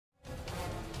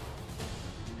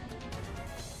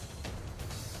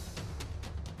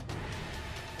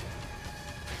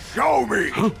Show me!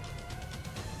 Huh?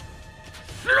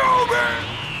 Show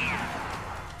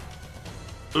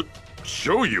me!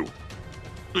 Show you?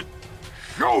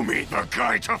 Show me the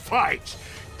guy to fight!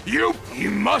 He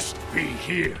must be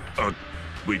here.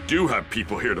 We do have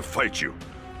people here to fight you,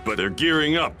 but they're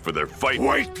gearing up for their fight.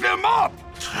 Wake them up!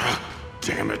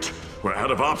 Damn it. We're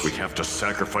out of options. We have to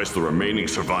sacrifice the remaining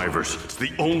survivors. It's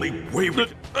the only way we...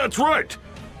 That's right!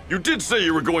 You did say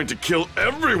you were going to kill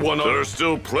everyone. There are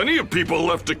still plenty of people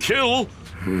left to kill.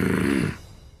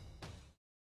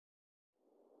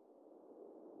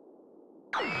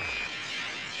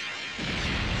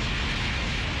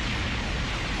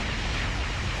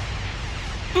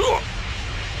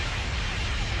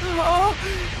 Oh,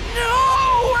 no!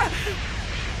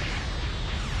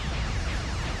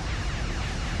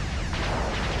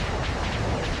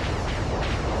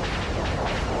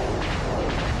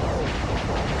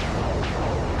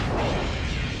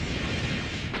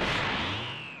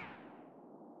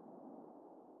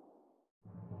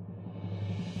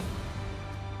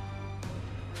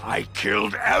 I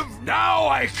killed now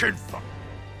I can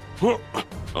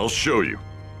I'll show you,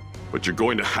 but you're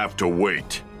going to have to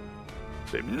wait.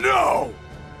 No!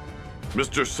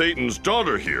 Mr. Satan's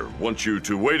daughter here wants you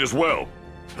to wait as well.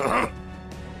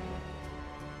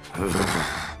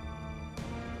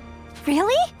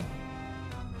 Really?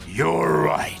 You're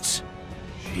right.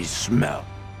 She smelled.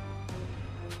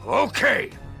 Okay.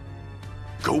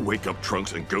 Go wake up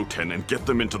Trunks and Goten and get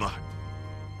them into the...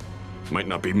 Might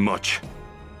not be much.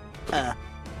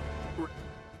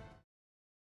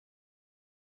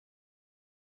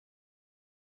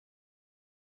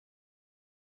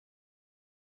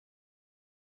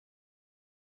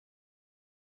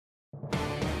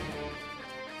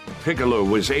 Piccolo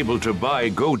was able to buy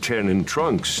Goten and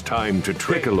Trunks time to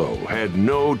train. Piccolo had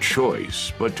no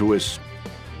choice but to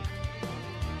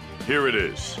Here it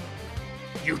is.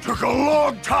 You took a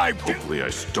long time to... Hopefully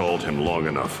I stalled him long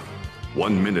enough.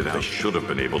 1 minute I should have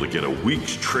been able to get a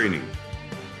week's training.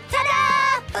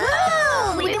 Ta-da!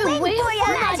 Ooh! We've been waiting for you,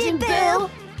 Majin Buu!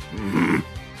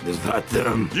 Is that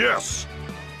them? Yes!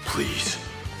 Please,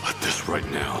 let this right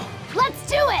now. Let's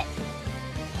do it!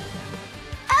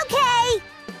 Okay!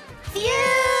 Fusion!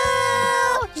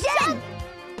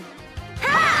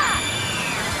 Ha!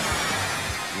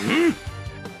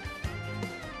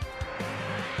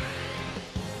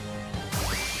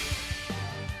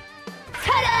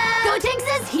 Ta-da! Gotenks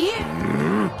is here!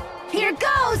 Here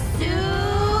goes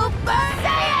Super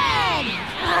Saiyan!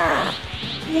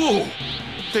 Whoa!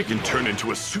 They can turn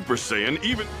into a Super Saiyan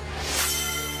even...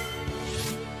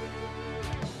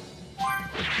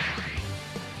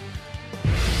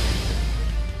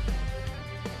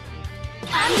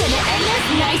 I'm gonna end this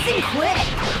nice and quick.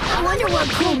 I wonder what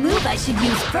cool move I should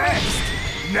use first.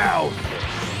 Now,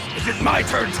 is it my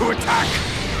turn to attack?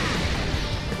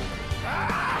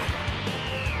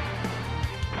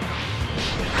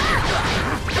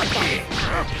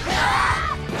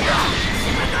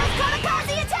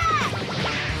 Kamikaze attack!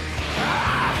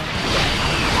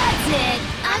 That's it.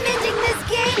 I'm ending this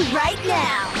game right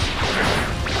now.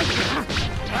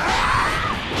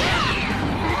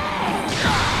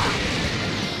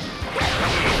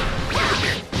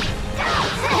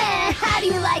 How do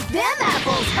you like them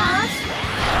apples, huh?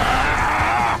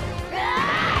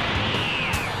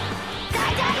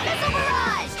 Sky-Dive Missile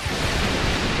Barrage!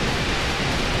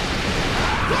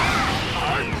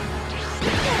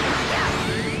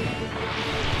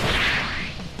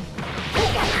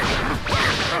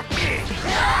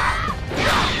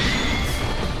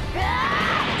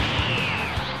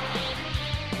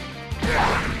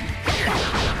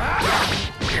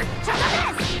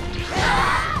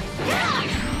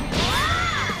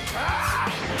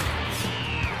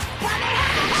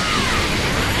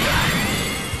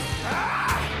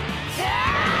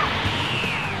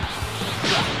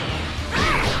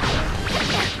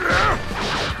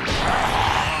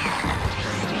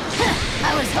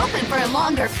 I was hoping for a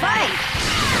longer fight.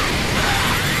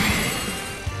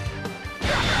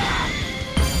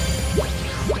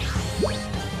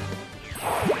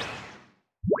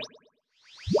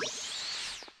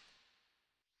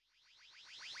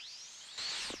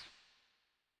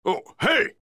 Oh,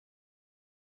 hey!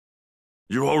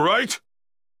 You all right?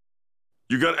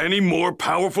 You got any more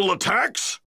powerful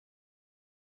attacks?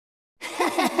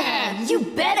 You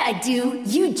bet I do.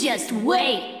 You just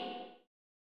wait.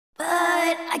 But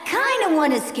I kind of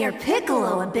want to scare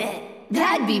Piccolo a bit.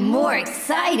 That'd be more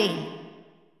exciting.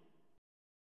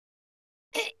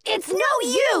 It's no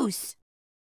use!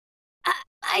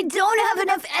 I don't have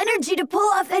enough energy to pull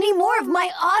off any more of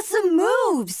my awesome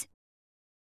moves!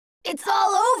 It's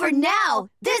all over now!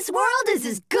 This world is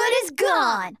as good as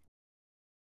gone!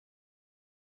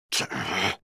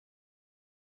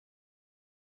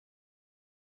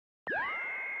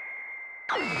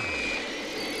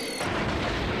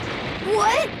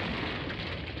 What?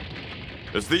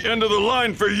 It's the end of the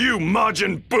line for you,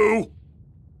 Majin Buu!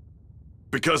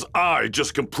 Because I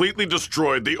just completely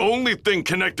destroyed the only thing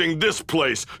connecting this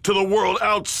place to the world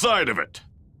outside of it.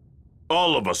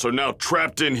 All of us are now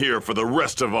trapped in here for the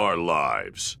rest of our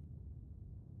lives.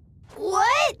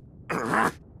 What?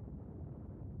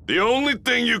 The only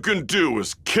thing you can do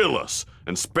is kill us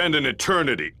and spend an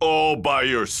eternity all by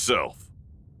yourself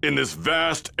in this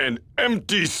vast and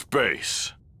empty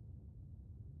space.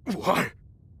 Why?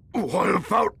 What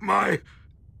about my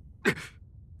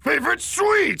favorite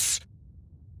sweets?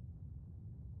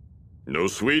 No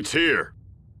sweets here.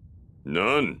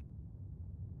 None.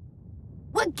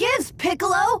 What gives,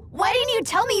 Piccolo? Why didn't you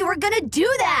tell me you were gonna do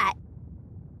that?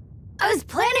 I was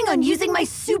planning on using my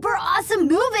super awesome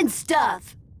move and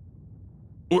stuff.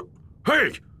 What?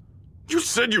 Hey! You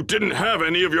said you didn't have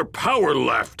any of your power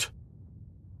left!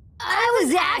 I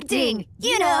was acting,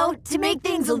 you know, to make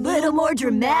things a little more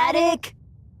dramatic.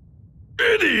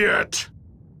 Idiot!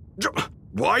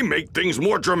 Why make things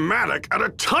more dramatic at a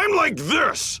time like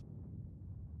this?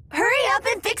 Hurry up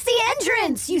and fix the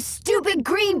entrance, you stupid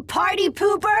green party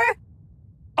pooper!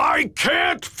 I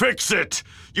can't fix it!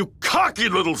 You cocky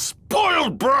little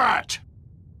spoiled brat!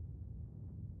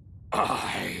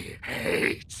 I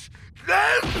hate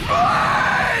this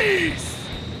place!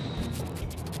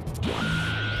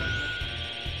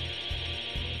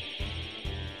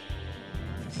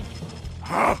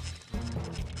 Huh?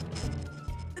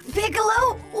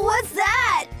 Piccolo, what's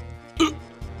that?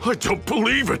 I don't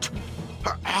believe it!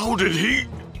 How did he...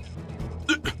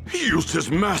 He used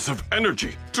his massive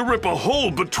energy to rip a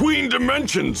hole between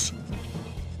dimensions!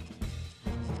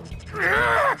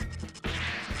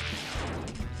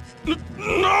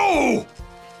 No!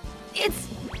 It's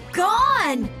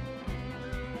gone!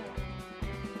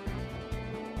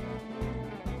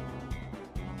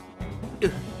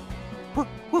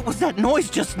 What was that noise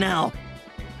just now?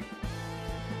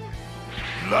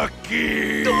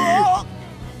 Lucky! Oh!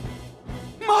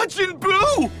 Majin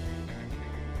Buu!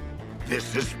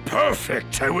 This is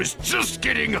perfect. I was just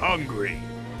getting hungry.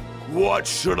 What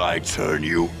should I turn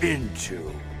you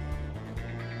into?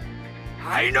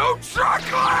 I know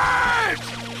chocolate!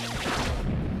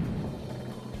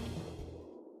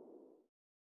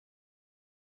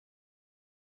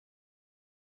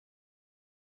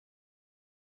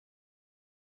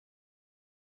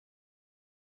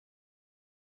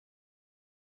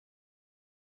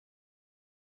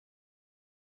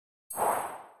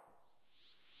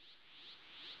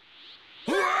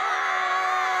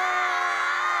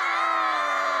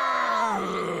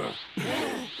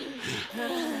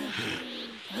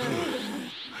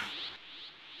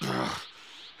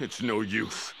 It's no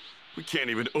use. We can't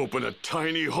even open a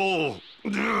tiny hole.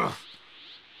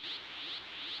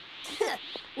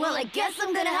 Well, I guess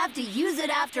I'm gonna have to use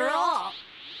it after all.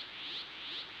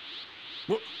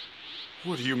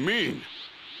 What do you mean?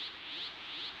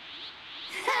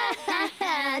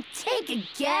 Take a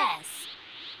guess.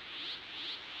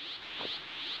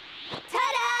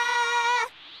 Ta-da!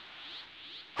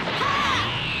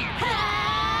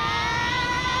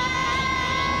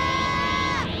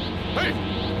 Hey,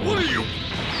 what are you?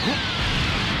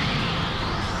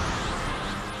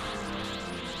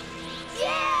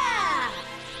 Yeah!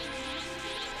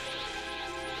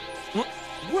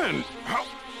 When? How?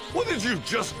 What did you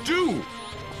just do?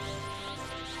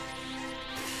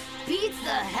 Beats the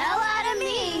hell out of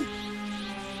me.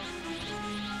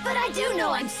 But I do know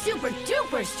I'm super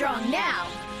duper strong now.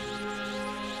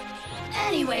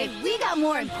 Anyway, we got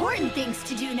more important things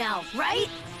to do now, right?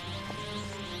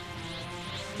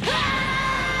 Ah!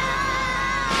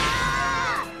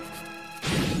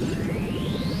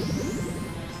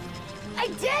 I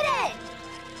did it!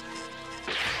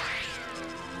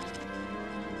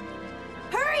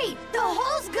 Hurry! The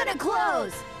hole's gonna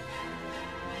close!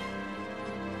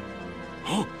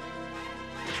 Huh?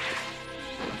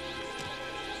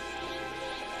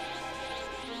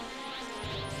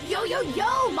 Yo, yo,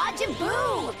 yo! Majin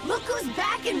Buu! Look who's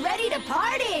back and ready to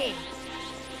party!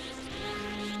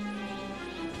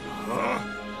 Huh?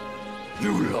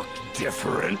 You look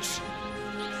different.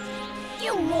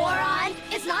 You moron!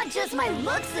 It's not just my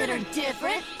looks that are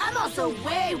different. I'm also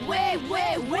way, way,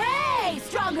 way, way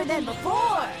stronger than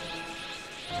before!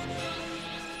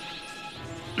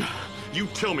 You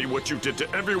tell me what you did to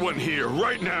everyone here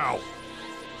right now!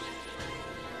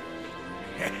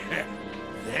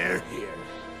 They're here.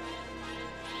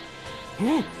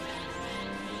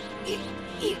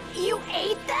 You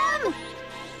ate them?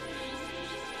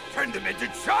 To turn them into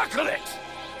chocolate!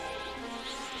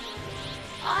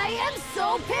 I am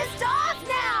so pissed off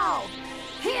now!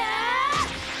 Yeah!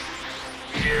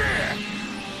 Yeah!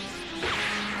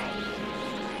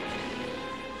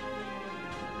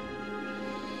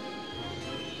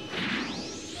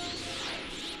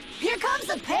 Here comes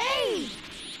the pain!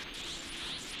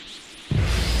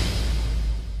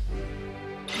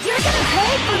 You're gonna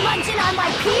pay for munching on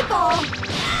my people!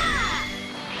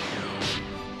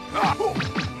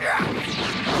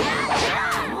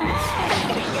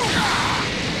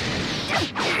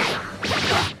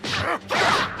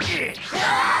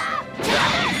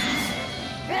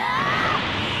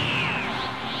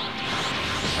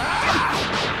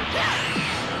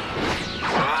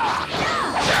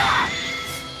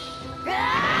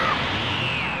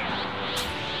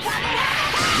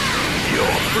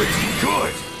 You're pretty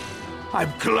good.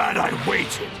 I'm glad I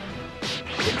waited.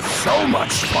 It's so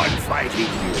much fun fighting you.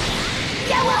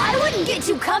 Yeah, well, I wouldn't get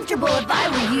too comfortable if I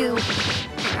were you.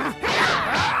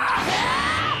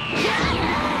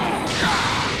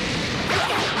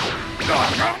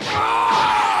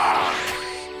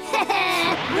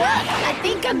 I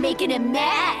think I'm making him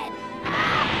mad.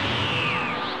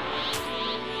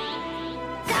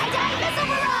 Die, missile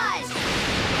barrage!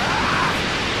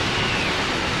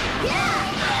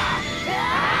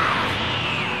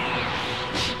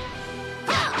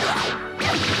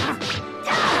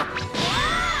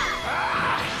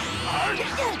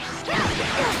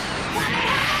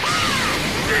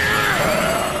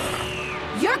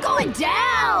 You're going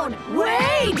down!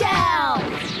 Way down!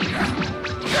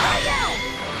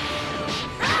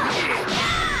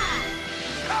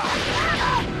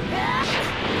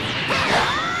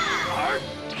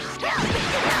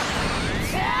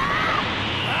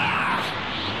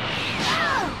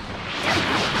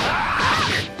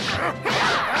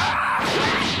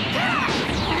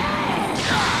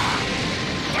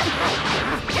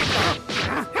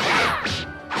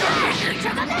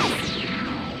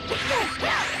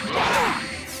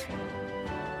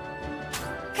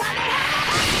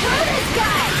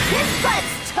 This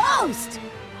butt's toast!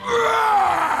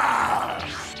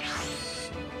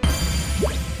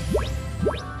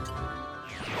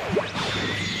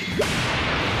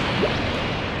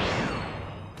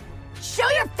 Show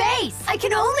your face! I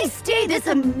can only stay this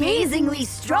amazingly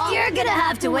strong. You're gonna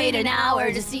have to wait an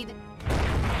hour to see the...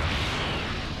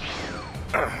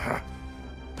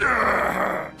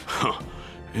 Huh.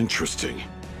 Interesting.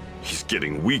 He's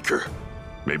getting weaker.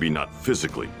 Maybe not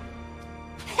physically.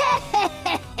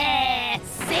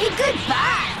 Say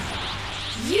goodbye!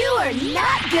 You are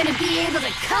not gonna be able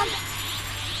to come...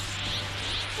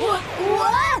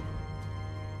 What?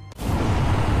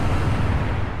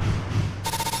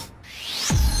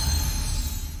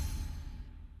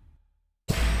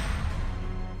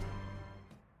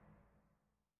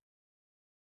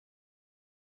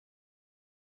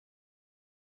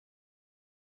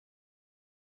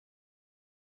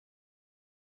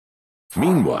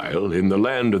 Meanwhile, in the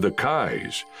land of the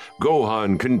Kais,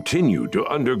 Gohan continued to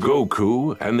under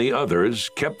Goku, and the others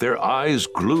kept their eyes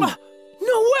glued.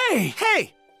 No way!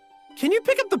 Hey! Can you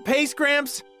pick up the pace,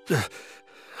 Gramps?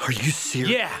 Are you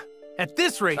serious? Yeah, at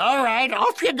this rate. All right,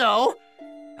 off you go.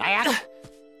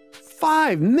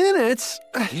 5 minutes?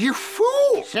 You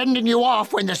fool! Sending you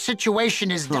off when the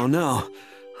situation is Oh done. no.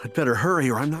 I'd better hurry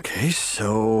or I'm not... Okay,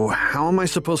 so how am I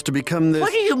supposed to become this...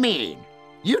 What do you mean?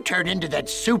 You turn into that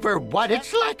super what?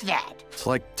 It's like that. It's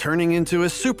like turning into a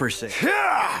Super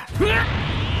Saiyan.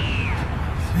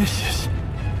 This is...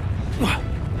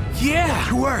 Yeah!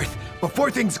 To Earth, before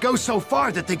things go so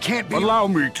far that they can't be... Allow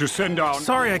me to send down...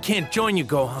 Sorry I can't join you,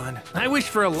 Gohan. I wish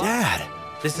for a lot. Dad!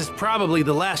 This is probably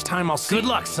the last time I'll see... Good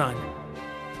luck, son.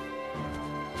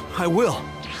 I will.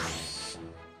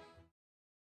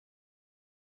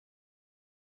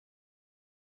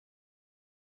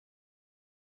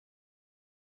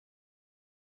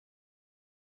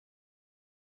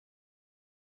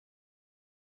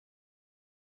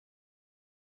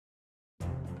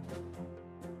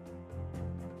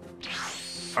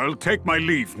 I'll take my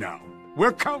leave now.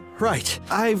 We're count... Right.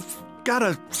 I've got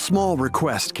a small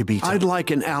request, Kibito. I'd like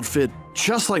an outfit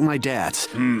just like my dad's.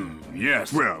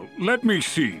 Yes. Well, let me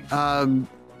see.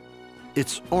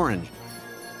 It's orange.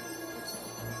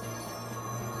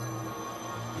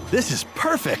 This is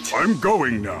perfect! I'm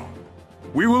going now.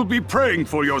 We will be praying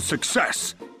for your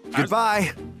success.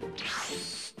 Goodbye.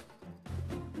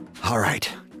 All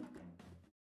right.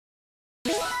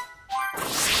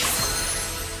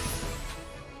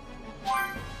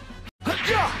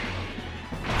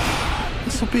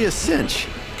 This'll be a cinch.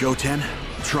 Goten,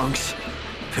 Trunks,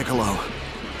 Piccolo.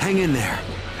 Hang in there.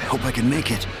 I hope I can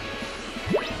make it.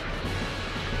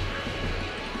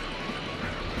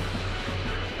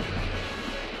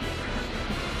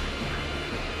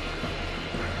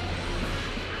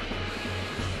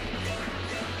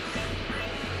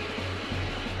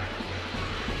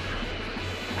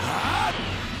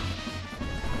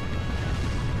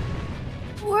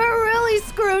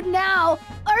 now?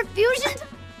 Our fusions...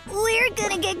 We're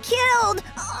gonna get killed!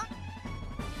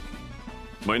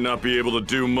 Might not be able to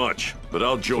do much, but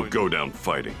I'll join. Go down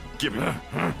fighting. Give me.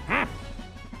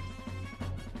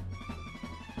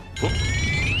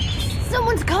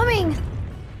 Someone's coming!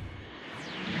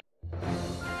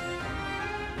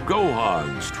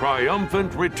 Gohan's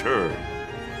triumphant return.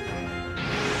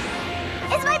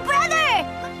 It's my brother!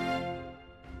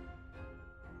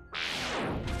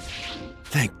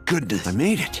 Thank goodness I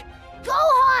made it.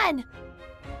 Gohan!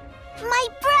 My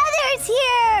brother's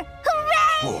here!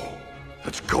 Hooray! Whoa,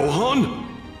 that's Gohan?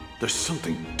 There's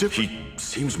something different. He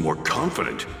seems more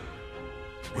confident.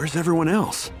 Where's everyone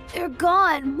else? They're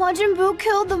gone. Majin Buu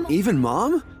killed them. Even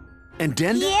Mom? And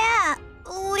Denda? Yeah,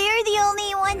 we're the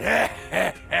only ones.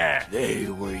 They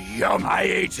were yum. I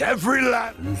ate every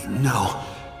last. No,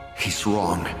 he's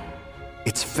wrong.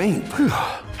 It's faint.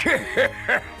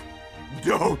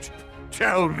 Don't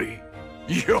tell me.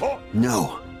 You're...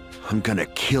 No, I'm gonna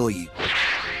kill you.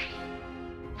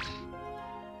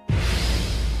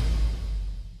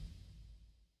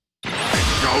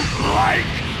 Don't like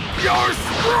your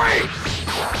strength!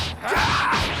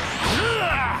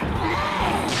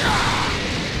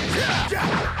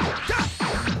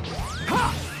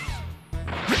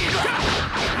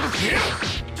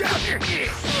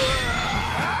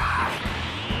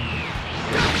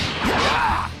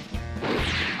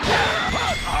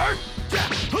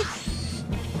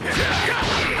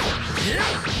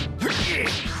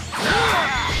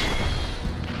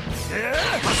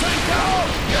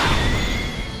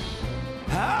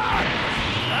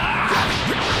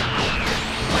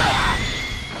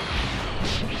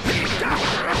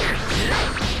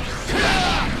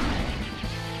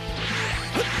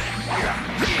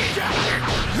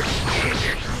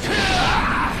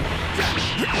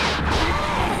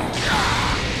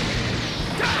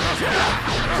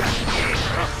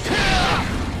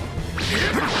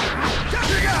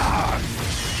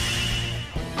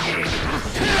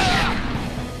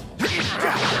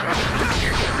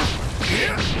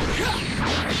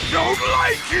 Don't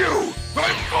like you!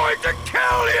 I'm going to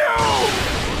kill you!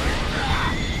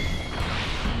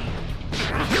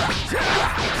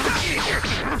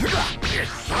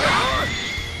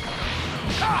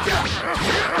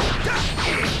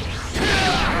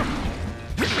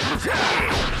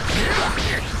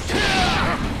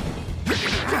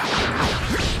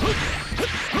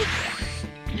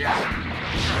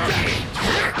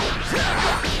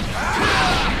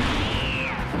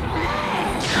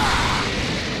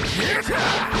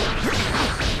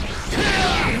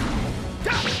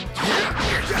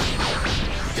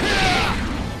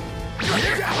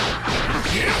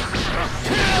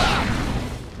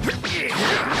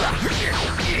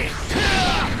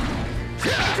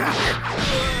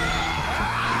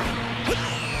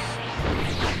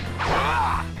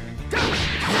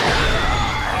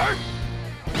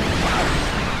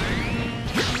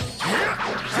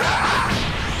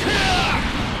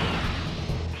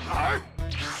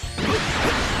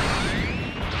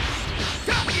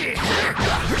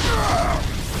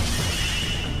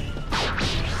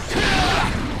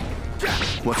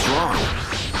 What's wrong?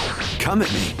 Come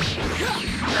at me.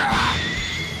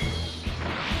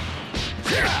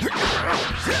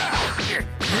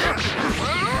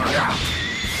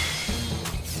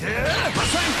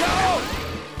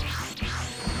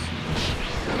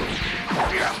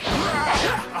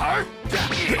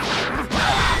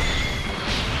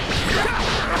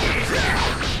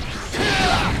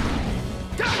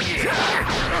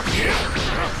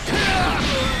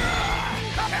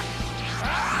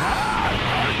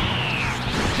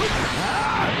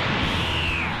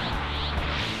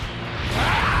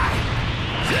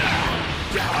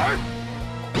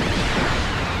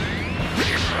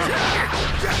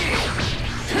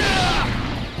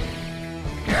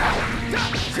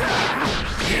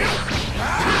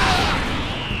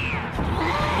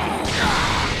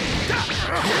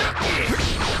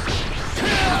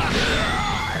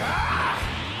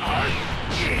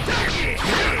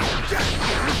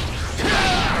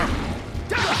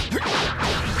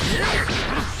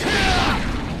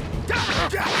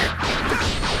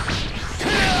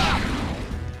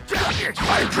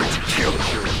 I'm going to kill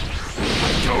you.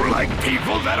 I don't like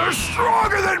people that are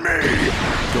stronger than me.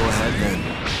 Go ahead then.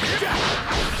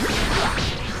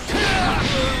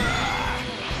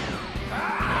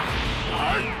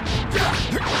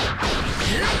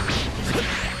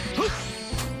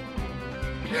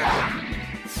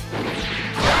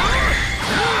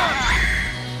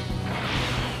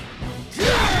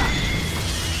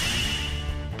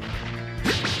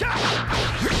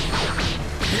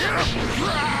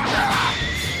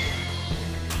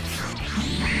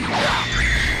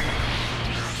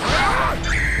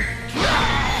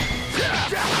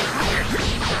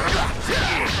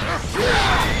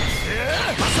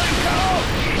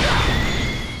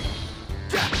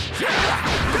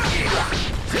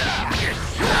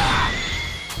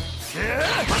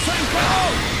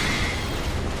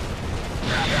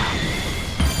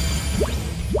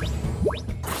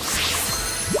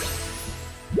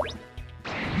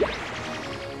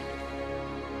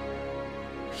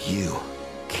 You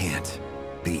can't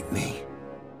beat me.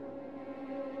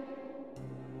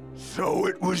 So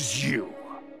it was you.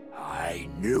 I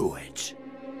knew it.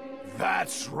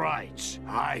 That's right.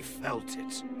 I felt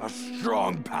it. A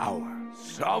strong power.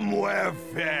 Somewhere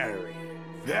very,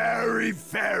 very,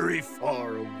 very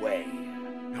far away.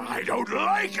 I don't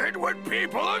like it when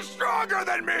people are stronger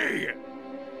than me!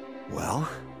 Well,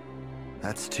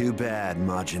 that's too bad,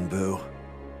 Majin Buu.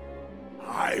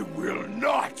 I will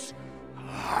not.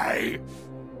 I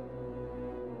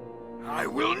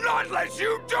will not let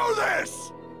you do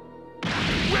this!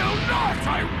 Will not!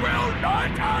 I will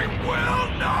not! I will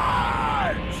not!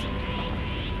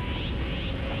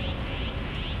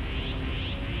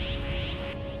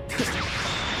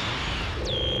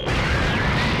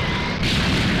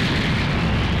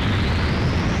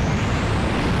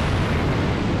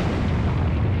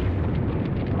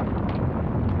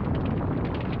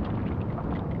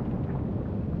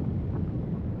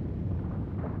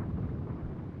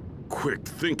 Quick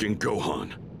thinking,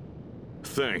 Gohan.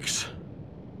 Thanks.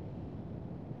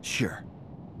 Sure.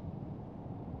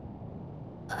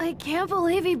 I can't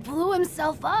believe he blew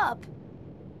himself up.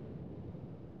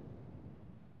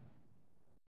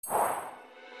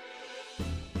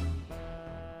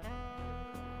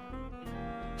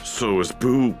 So is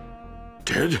Buu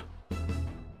dead?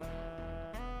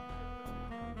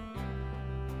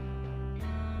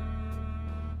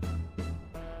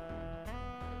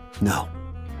 No.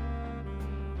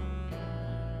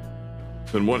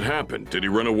 Then what happened? Did he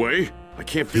run away? I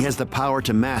can't feel— He has the power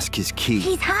to mask his ki.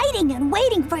 He's hiding and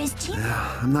waiting for his chance.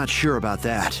 I'm not sure about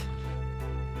that.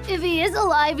 If he is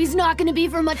alive, he's not gonna be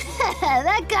for much.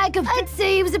 That guy could. I'd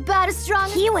say he was about as strong.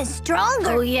 He was stronger.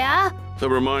 Oh, yeah? That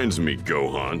reminds me,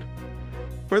 Gohan.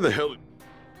 Where the hell—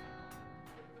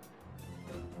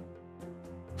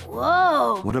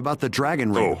 Whoa. What about the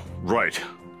dragon ring? Oh, right.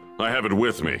 I have it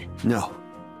with me. No,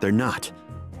 they're not.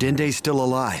 Dende's still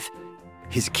alive.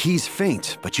 His ki's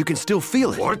faint, but you can still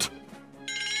feel it. What?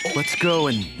 Let's go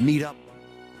and meet up.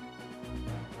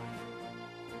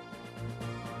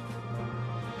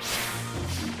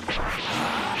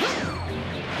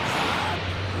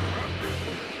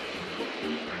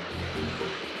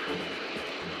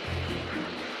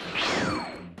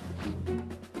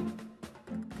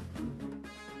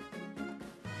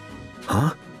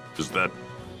 Huh? Is that—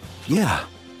 Yeah.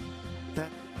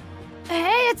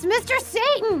 Hey, it's Mr.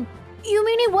 Satan! You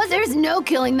mean he was— There's no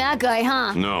killing that guy,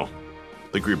 huh? No.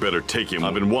 Think we better take him.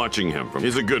 I've been watching him from—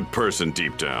 He's a good person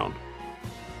deep down.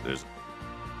 There's—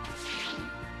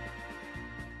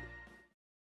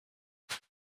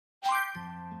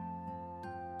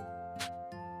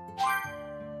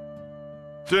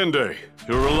 Dende,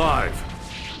 you're alive.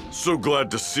 So glad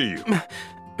to see you.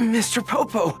 Mr.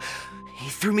 Popo, he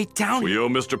threw me down. We owe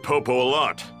Mr. Popo a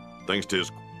lot, thanks to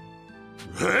his—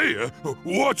 Hey,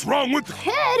 what's wrong with—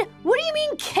 Kid? What do you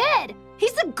mean, kid?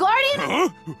 He's the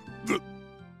guardian—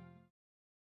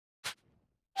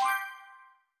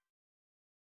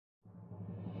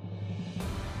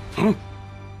 Huh?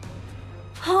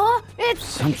 Huh? It's—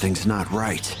 Something's not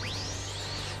right.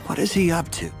 What is he up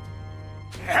to?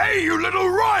 Hey, you little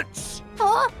runts!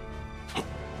 Huh?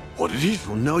 What did he—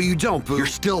 Well, no, you don't, Boo. You're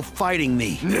still fighting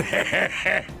me.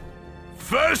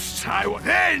 First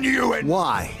then you and—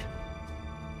 Why?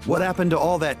 What happened to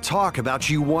all that talk about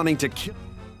you wanting to kill?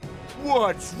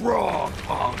 What's wrong,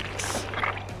 punks?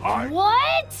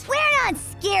 What? We're not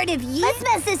scared of you. Let's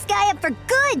mess this guy up for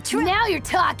good. Now you're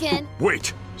talking.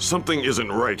 Wait, something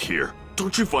isn't right here.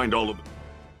 Don't you find all of—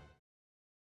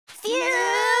 Fusion!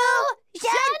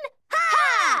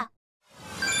 Ha!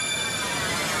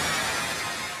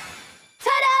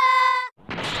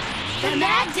 Ta-da! The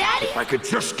Mad Daddy? If I could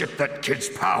just get that kid's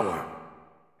power.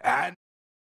 And—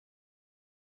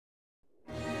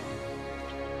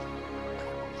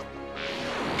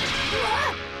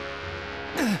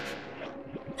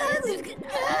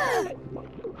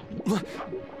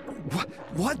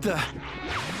 What the?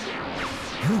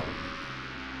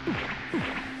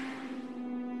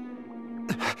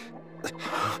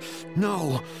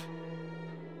 No.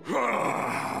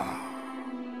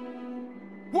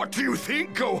 What do you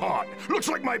think, Gohan? Looks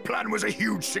like my plan was a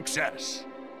huge success.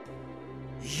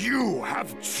 You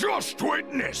have just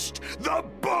witnessed the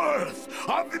birth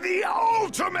of the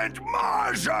ultimate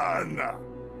Martian!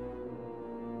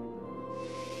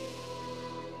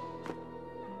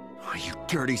 Oh, you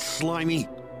dirty slimy.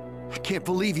 I can't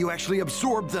believe you actually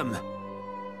absorbed them.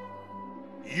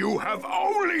 You have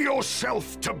only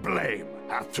yourself to blame.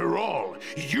 After all,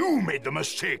 you made the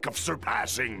mistake of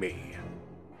surpassing me.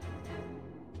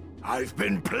 I've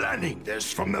been planning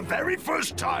this from the very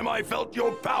first time I felt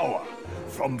your power,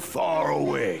 from far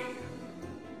away.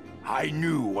 I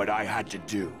knew what I had to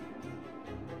do.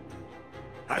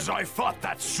 As I fought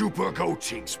that Super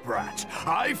Gotenks brat,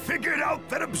 I figured out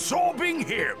that absorbing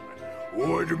him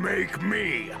would make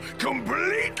me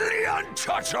completely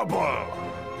untouchable.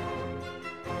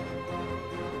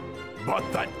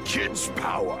 But that kid's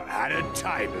power had a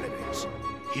time limit.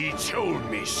 He told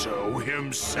me so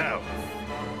himself.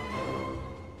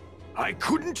 I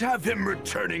couldn't have him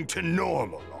returning to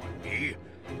normal on me,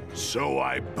 so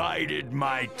I bided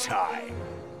my time.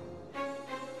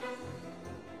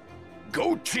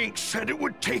 Gotenks said it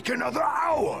would take another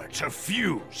hour to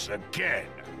fuse again,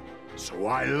 so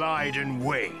I lied in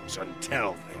wait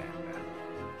until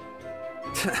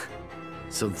then.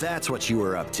 So that's what you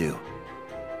were up to.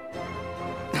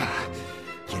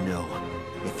 You know,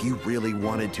 if you really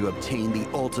wanted to obtain the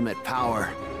ultimate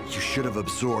power, you should have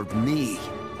absorbed me.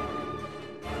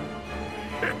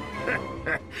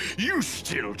 You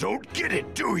still don't get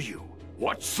it, do you?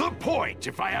 What's the point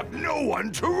if I have no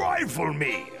one to rival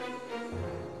me?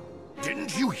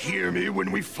 Didn't you hear me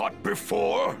when we fought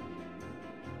before?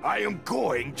 I am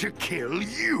going to kill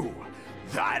you.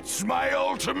 That's my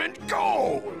ultimate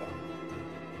goal!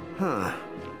 Huh,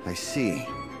 I see.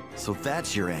 So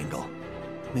that's your angle.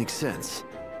 Makes sense.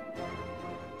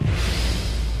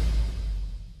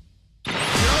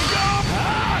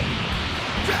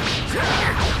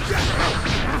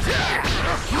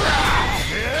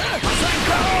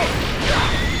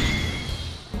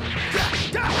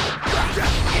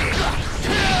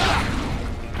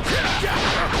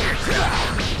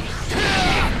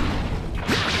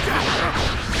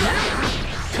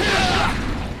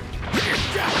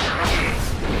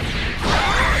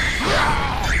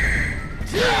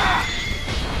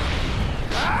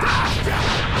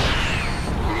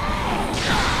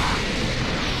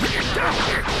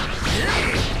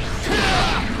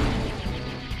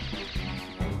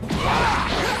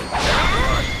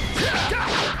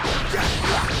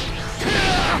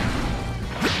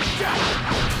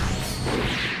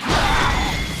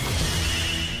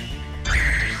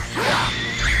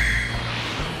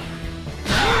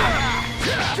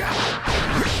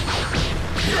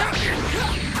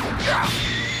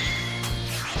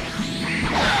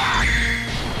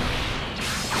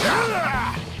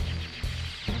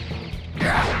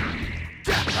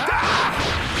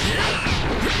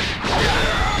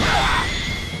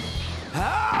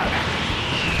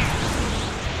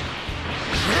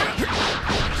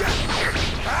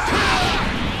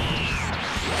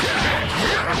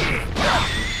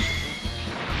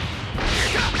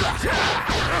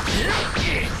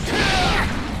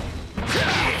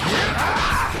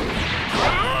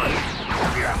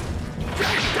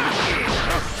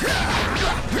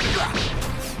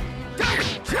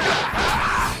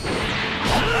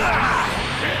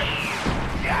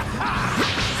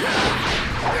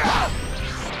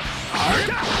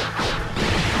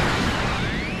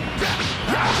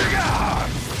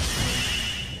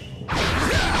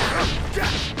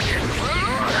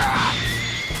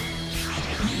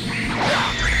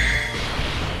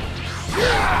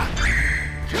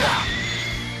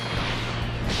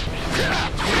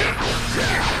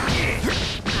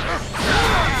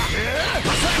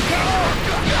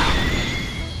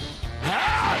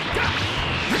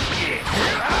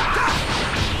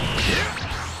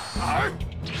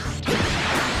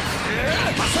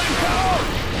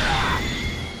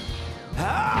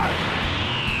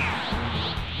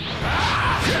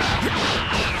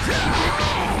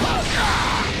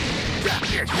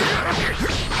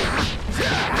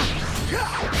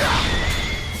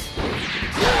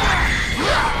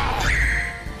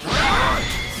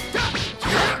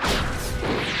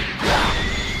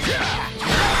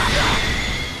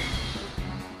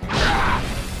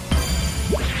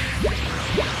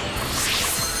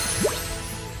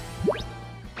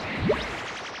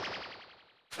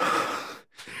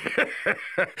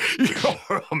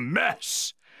 You're a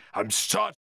mess. I'm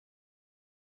starting.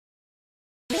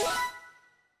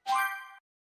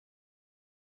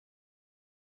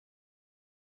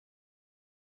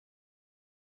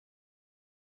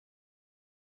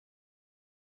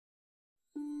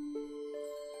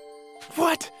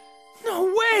 What? No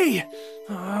way!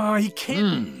 Oh, he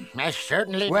can't. I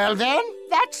certainly... Well then,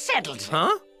 that settles it.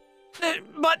 Huh?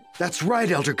 But... That's right,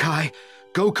 Elder Kai.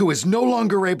 Goku is no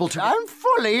longer able to... I'm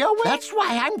fully aware. That's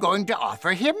why I'm going to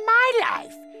offer him my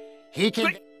life. He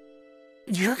can...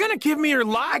 You're gonna give me your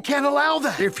life? I can't allow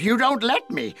that. If you don't let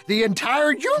me, the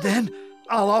entire Then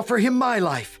I'll offer him my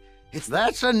life.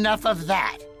 That's enough of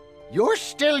that. You're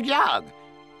still young.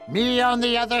 Me, on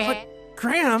the other hand...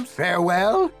 Gramps?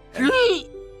 Farewell.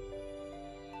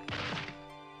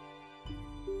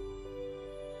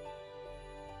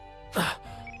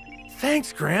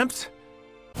 Thanks, Gramps.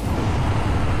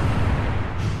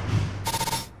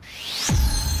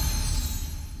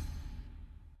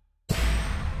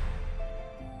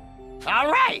 All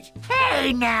right.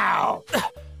 Hey, now.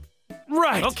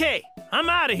 Right. Okay, I'm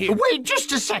out of here. Wait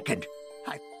just a second.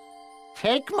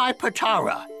 Take my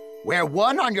Potara. Wear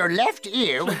one on your left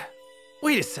ear.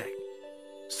 Wait a sec.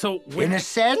 So, In a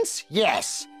sense,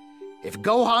 yes. If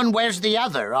Gohan wears the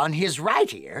other on his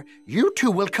right ear, you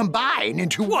two will combine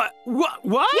into... What?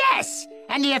 Yes!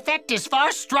 And the effect is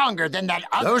far stronger than that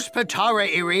other... Those Potara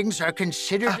earrings are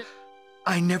considered...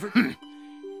 I never...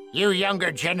 You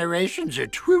younger generations are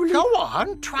truly... Go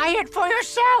on, try it for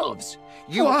yourselves.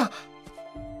 You...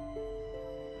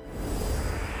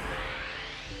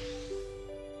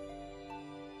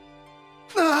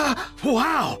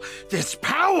 Wow! This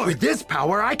power! With this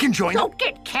power, I can join... Don't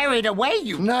get carried away,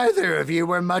 you... Neither of you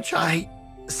were much...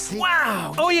 See...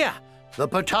 Wow! Oh, yeah! The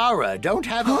Potara don't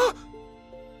have...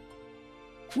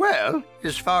 Well,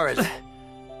 as far as...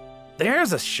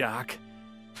 There's a shock.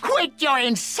 Quit your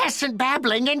incessant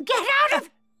babbling and get out of...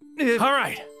 All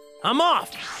right, I'm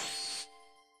off.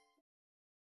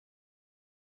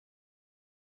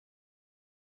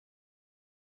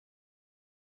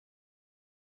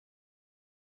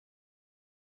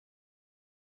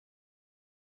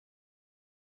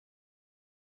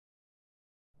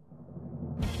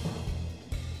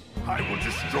 I will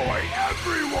destroy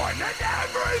everyone and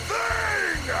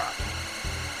everything!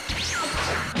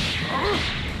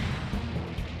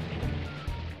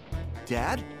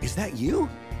 Dad, is that you?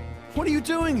 What are you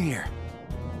doing here?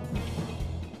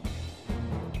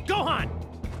 Gohan,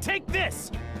 take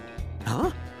this!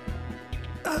 Huh?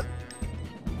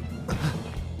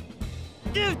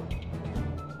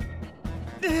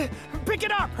 Pick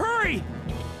it up, hurry!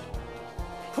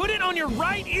 Put it on your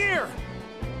right ear!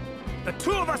 The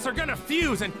two of us are gonna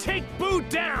fuse and take Boo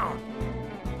down!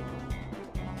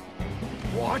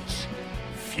 What?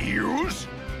 Fuse?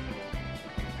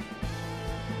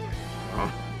 Huh?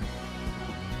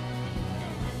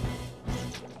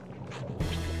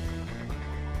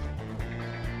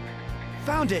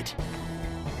 Found it!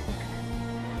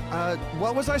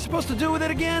 What was I supposed to do with it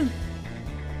again?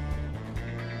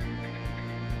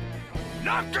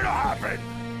 Not gonna happen!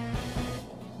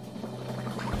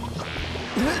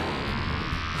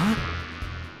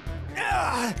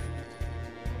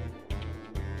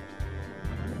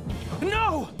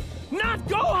 No! Not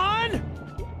Gohan!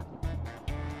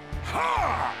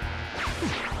 Ha!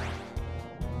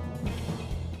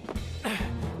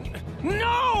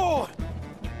 No!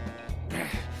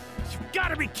 You've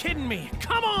gotta be kidding me!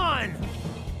 Come on!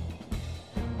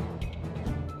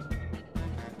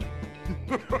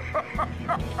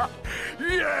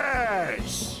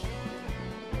 Yes!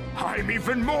 I'm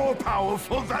even more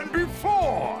powerful than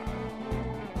before!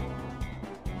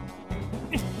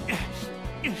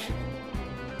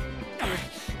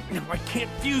 No, I can't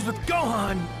fuse with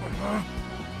Gohan!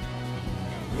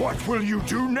 What will you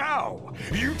do now?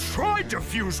 You tried to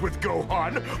fuse with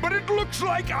Gohan, but it looks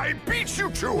like I beat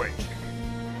you to it!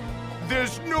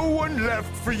 There's no one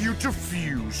left for you to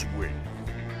fuse with.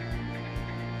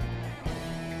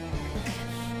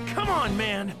 Come on,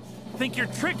 man! Think you're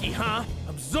tricky, huh?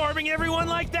 Absorbing everyone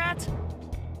like that?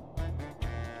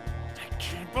 I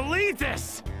can't believe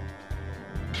this!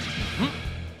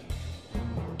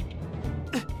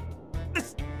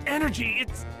 This energy,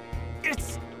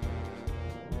 it's...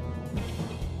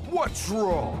 What's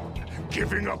wrong?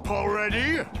 Giving up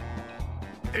already?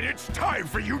 Then it's time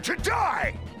for you to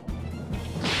die!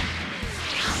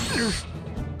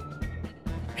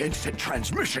 Instant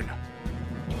transmission!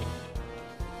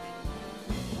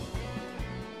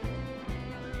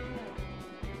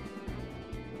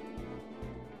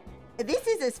 This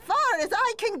is as far as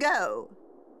I can go.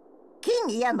 King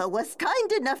Yama was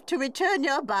kind enough to return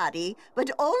your body, but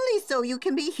only so you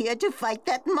can be here to fight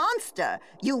that monster.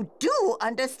 You do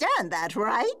understand that,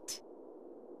 right?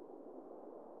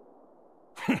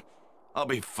 I'll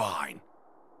be fine.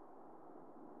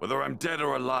 Whether I'm dead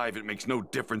or alive, it makes no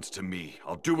difference to me.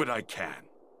 I'll do what I can.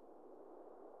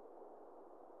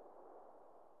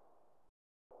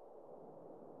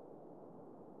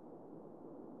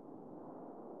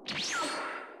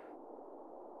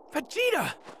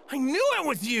 Vegeta! I knew it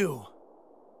was you!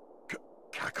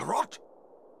 Kakarot?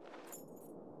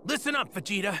 Listen up,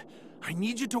 Vegeta. I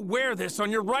need you to wear this on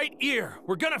your right ear.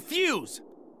 We're gonna fuse.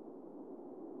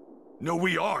 No,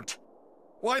 we aren't.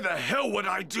 Why the hell would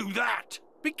I do that?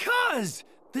 Because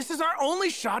this is our only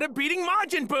shot at beating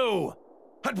Majin Buu.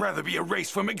 I'd rather be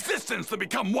erased from existence than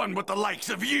become one with the likes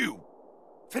of you.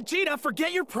 Vegeta,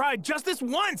 forget your pride just this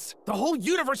once. The whole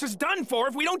universe is done for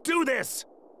if we don't do this.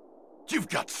 You've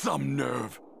got some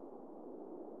nerve.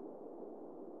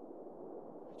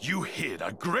 You hid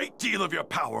a great deal of your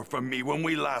power from me when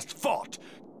we last fought,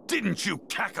 didn't you,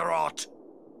 Kakarot?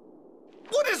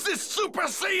 What is this Super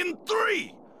Saiyan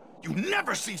 3? You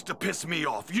never cease to piss me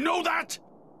off, you know that?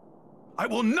 I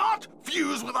will not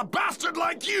fuse with a bastard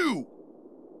like you!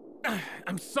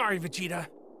 I'm sorry, Vegeta.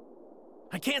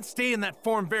 I can't stay in that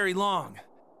form very long.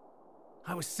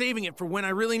 I was saving it for when I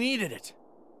really needed it.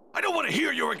 I don't want to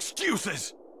hear your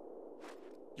excuses!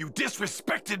 You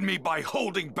disrespected me by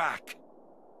holding back.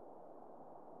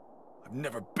 I've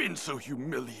never been so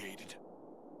humiliated.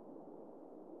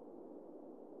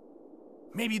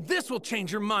 Maybe this will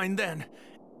change your mind then.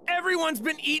 Everyone's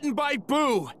been eaten by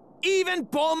Buu, even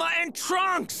Bulma and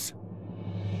Trunks!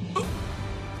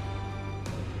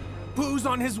 Buu's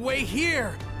on his way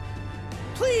here.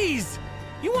 Please!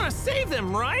 You want to save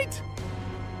them, right?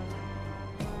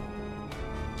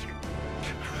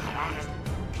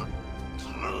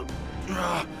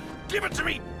 Give it to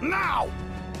me, now!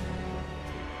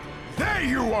 There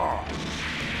you are!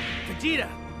 Vegeta,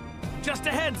 just a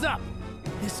heads up.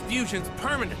 This fusion's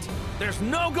permanent. There's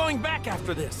no going back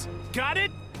after this. Got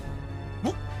it?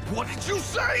 What did you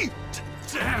say?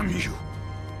 Damn you!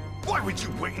 Why would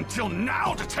you wait until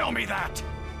now to tell me that?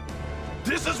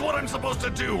 This is what I'm supposed to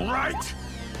do, right?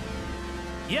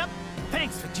 Yep.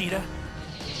 Thanks, Vegeta.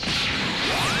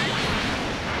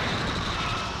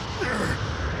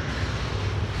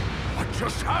 What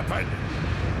just happened?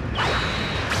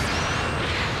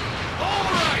 All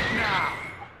right now!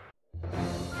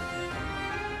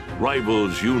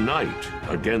 Rivals unite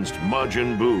against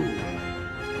Majin Buu.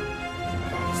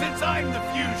 Since I'm the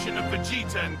fusion of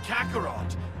Vegeta and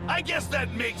Kakarot, I guess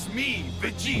that makes me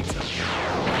Vegeta.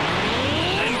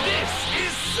 And this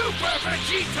is Super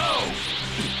Vegito!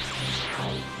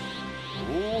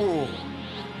 Ooh,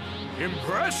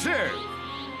 impressive!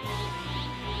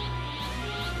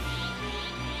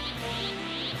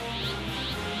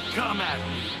 Come at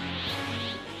me.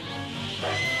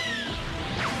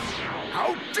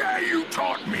 How dare you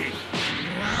taunt me!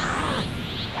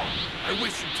 I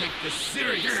wish you'd take this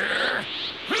seriously.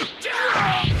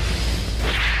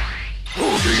 Who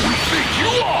do you think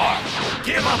you are?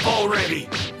 Give up already!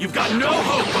 You've got no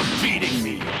hope of beating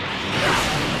me!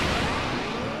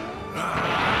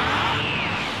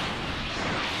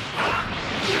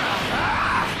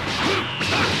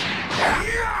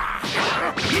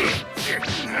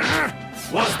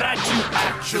 Was that you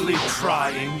actually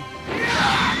trying?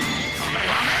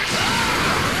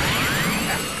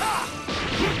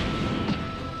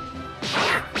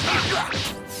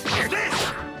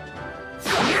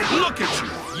 Look at you!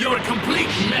 You're a complete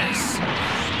mess!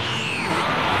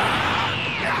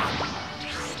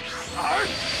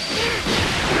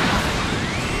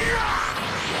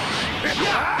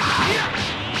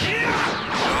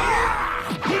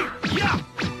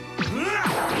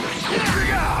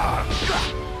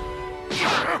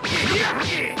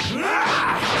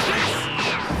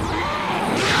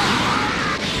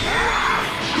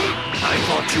 I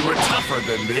thought you were tougher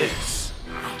than this.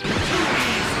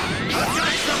 I've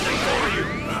got something for you!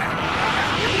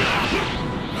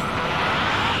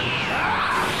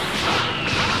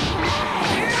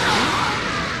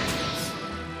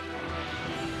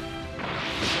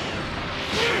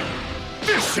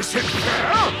 This isn't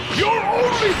fair! You're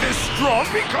only this strong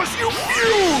because you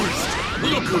fused!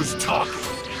 Look who's talking.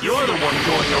 You're the one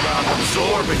going around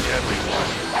absorbing everyone.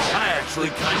 I actually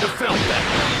kind of felt that.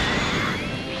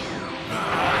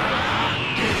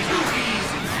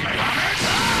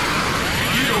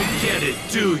 You don't get it,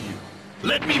 do you?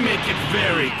 Let me make it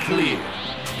very clear.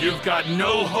 You've got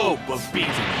no hope of beating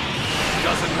me.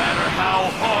 Doesn't matter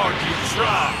how hard you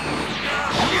try.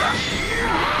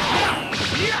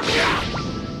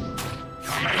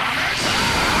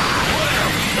 Well,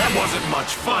 that wasn't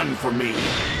much fun for me.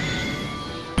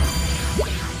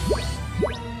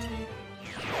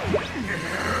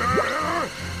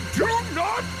 Do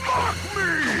not mock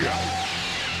me!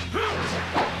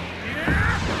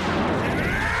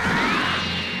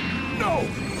 No!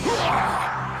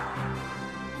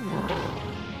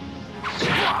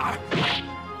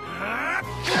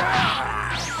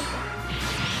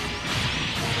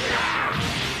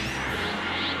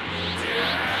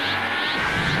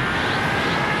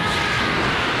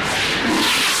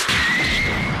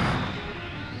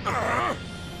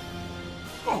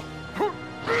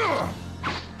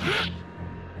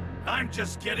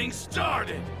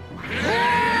 started!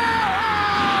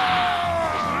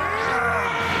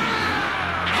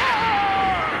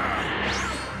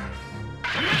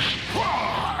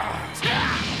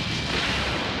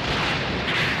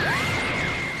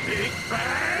 Big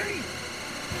Bang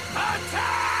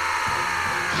Attack!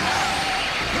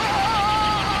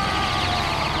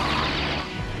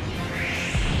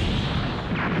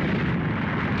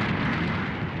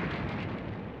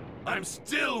 I'm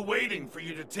still waiting for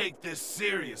you to take this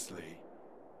seriously.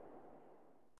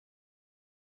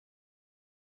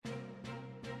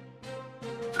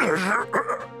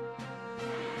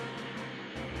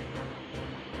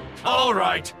 All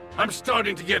right, I'm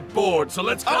starting to get bored, so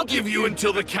I'll give you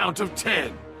until the count of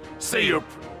 10. Say your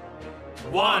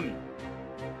 1,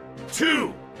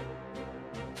 2,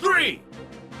 3,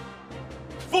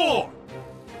 4.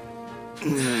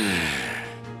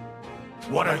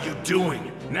 What are you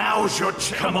doing? Now's your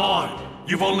chance. Come on,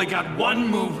 you've only got one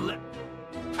move left.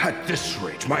 At this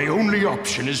rate, my only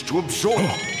option is to absorb.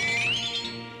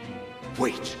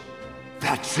 Wait,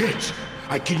 that's it.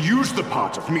 I can use the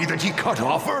part of me that he cut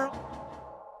off earlier.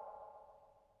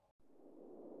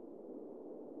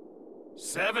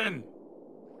 7,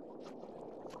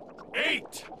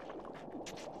 8.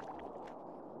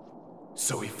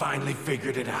 So he finally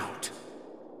figured it out.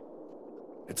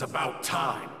 It's about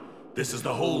time. This is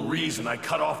the whole reason I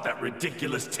cut off that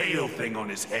ridiculous tail thing on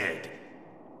his head.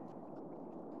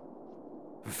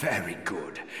 Very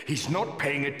good. He's not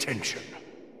paying attention.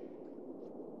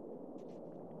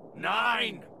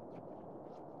 9.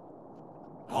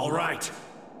 All right.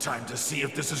 Time to see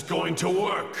if this is going to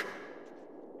work.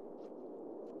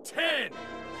 10.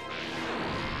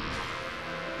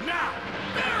 Now,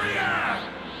 barrier!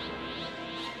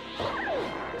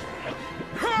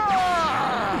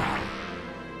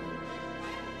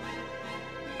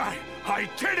 I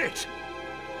did it!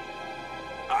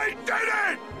 I did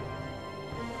it!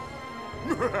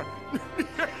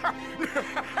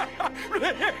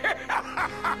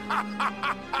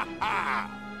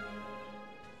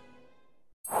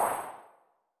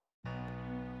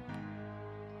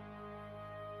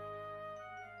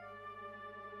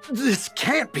 This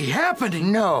can't be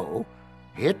happening. No,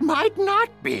 it might not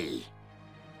be.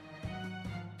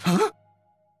 Huh?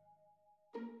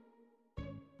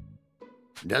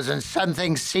 Doesn't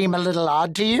something seem a little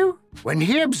odd to you? When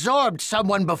he absorbed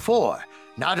someone before,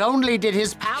 not only did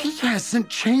his power... He hasn't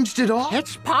changed at all.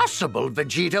 It's possible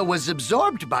Vegeta was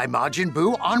absorbed by Majin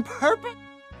Buu on purpose.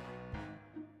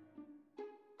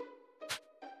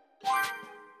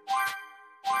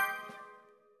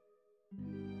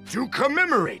 To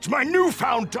commemorate my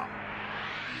newfound...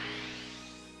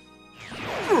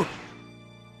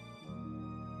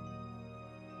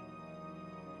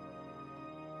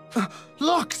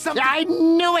 Look, something... I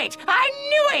knew it! I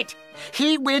knew it!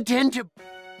 He went into...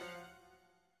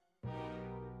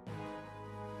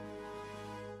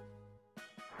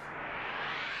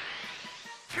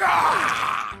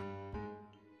 Ah!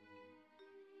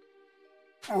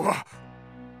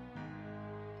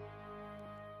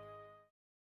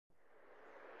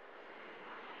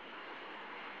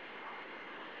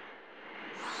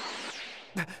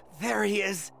 There he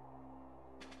is.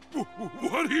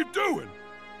 What are you doing?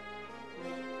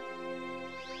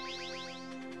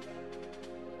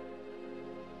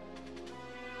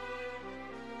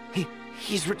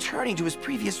 He's returning to his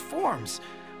previous forms.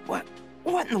 What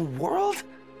in the world?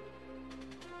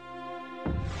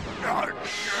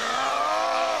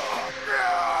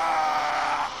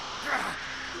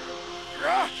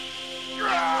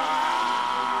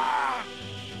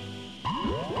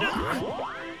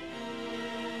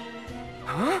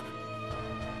 Huh?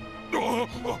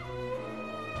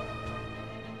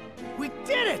 We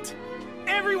did it!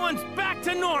 Everyone's back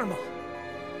to normal.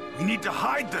 We need to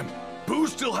hide them. Boo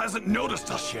still hasn't noticed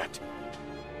us yet.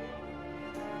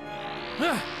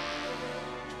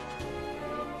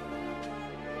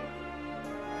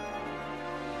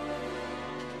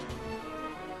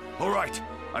 All right,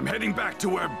 I'm heading back to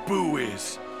where Boo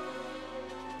is.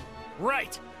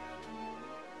 Right.